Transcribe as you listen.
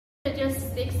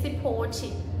Just 60 port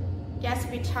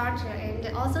USB charger, and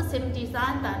also same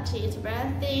design, but it's very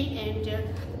thin, and the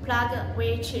plug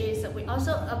which is we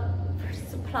also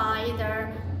supply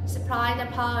the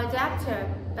power adapter,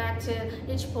 but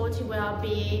each port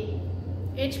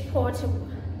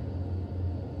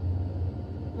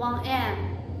 1 amp,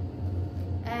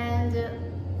 and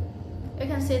you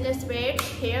can see the switch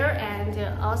here, and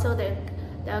also the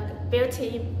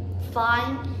built-in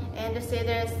fan, and see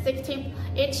the 60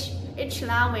 each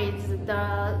line with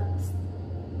the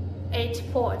 8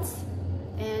 ports,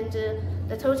 and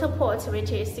the total ports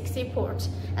which is 60 ports.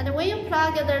 And when you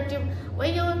plug the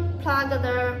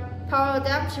power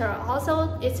adapter,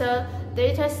 also it's a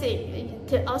data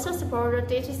sync. It also supports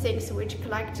data syncs, which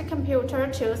connect the computer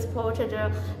to support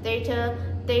the data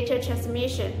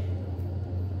transmission.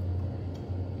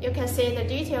 You can see the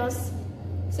details.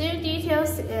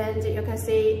 And you can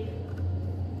see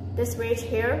the switch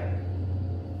here.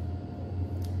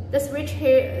 The switch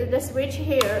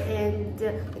here, and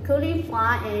the cooling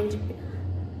fan,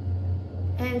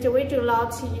 and we do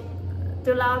not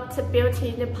built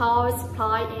in the power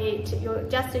supply. You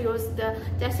just use the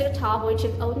desktop, which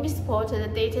only supports the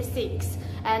data syncs.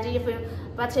 And each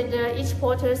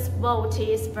port's volt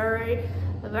is very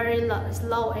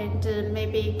low, and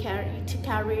maybe it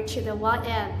can reach the 1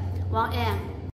 amp.